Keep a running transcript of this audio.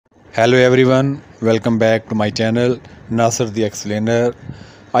Hello everyone, welcome back to my channel Nasser the Explainer.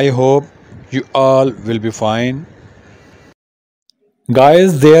 I hope you all will be fine.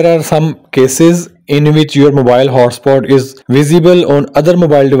 Guys, there are some cases in which your mobile hotspot is visible on other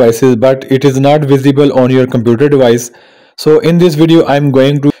mobile devices but it is not visible on your computer device. So in this video I am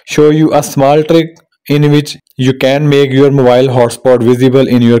going to show you a small trick in which you can make your mobile hotspot visible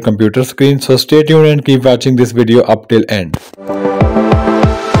in your computer screen. So stay tuned and keep watching this video up till end.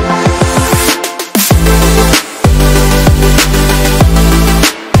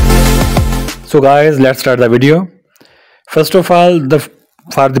 So guys, let's start the video. First of all,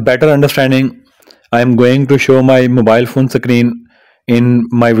 for the better understanding, I am going to show my mobile phone screen in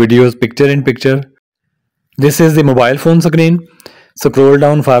my videos picture in picture. This is the mobile phone screen. Scroll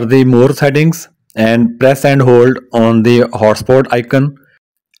down for the more settings and press and hold on the hotspot icon.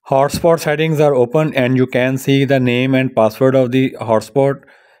 Hotspot settings are open and you can see the name and password of the hotspot,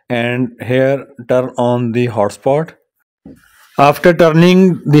 and here turn on the hotspot. After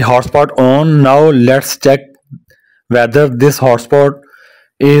turning the hotspot on, now let's check whether this hotspot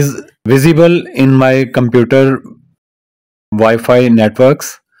is visible in my computer Wi-Fi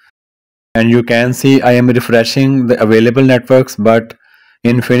networks. And you can see I am refreshing the available networks, but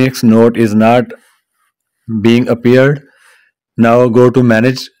Infinix note is not being appeared. Now go to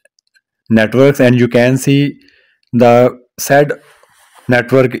manage networks and you can see the said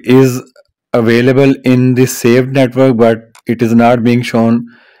network is available in the saved network, but it is not being shown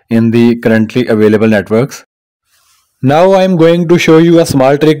in the currently available networks. Now I am going to show you a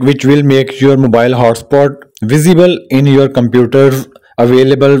small trick which will make your mobile hotspot visible in your computer's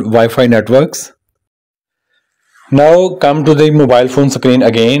available Wi-Fi networks. Now come to the mobile phone screen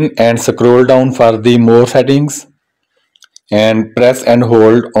again and scroll down for the more settings and press and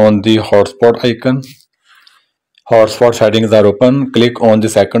hold on the hotspot icon. Hotspot settings are open. Click on the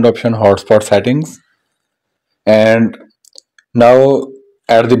second option, hotspot settings, and now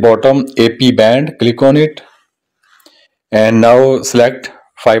at the bottom AP band, click on it and now select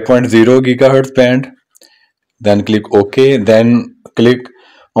 5.0 gigahertz band, then click OK, then click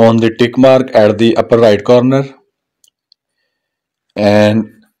on the tick mark at the upper right corner and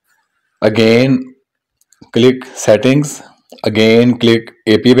again click settings, again click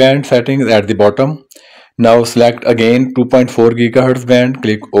AP band settings at the bottom. Now select again 2.4 gigahertz band,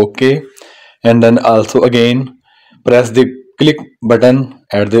 click OK, and then also again press the click button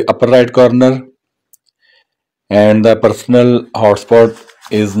at the upper right corner and the personal hotspot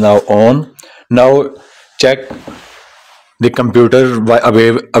is now on. Now check the computer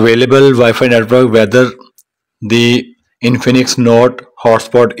available Wi-Fi network whether the Infinix Note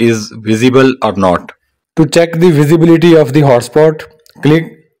hotspot is visible or not. To check the visibility of the hotspot, click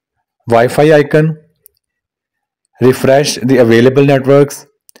Wi-Fi icon, refresh the available networks,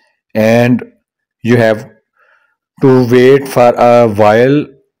 and you have to wait for a while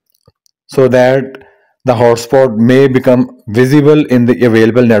so that the hotspot may become visible in the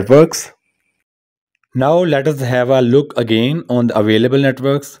available networks. Now let us have a look again on the available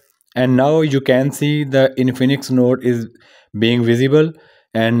networks, and now you can see the Infinix Note is being visible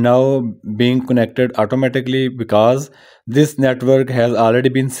and now being connected automatically because this network has already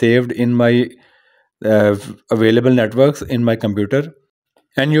been saved in my available networks in my computer.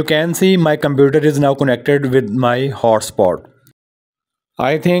 And you can see my computer is now connected with my hotspot.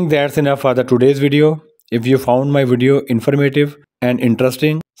 I think that's enough for the today's video. If you found my video informative and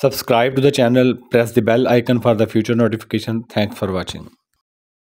interesting, subscribe to the channel, press the bell icon for the future notification. Thanks for watching.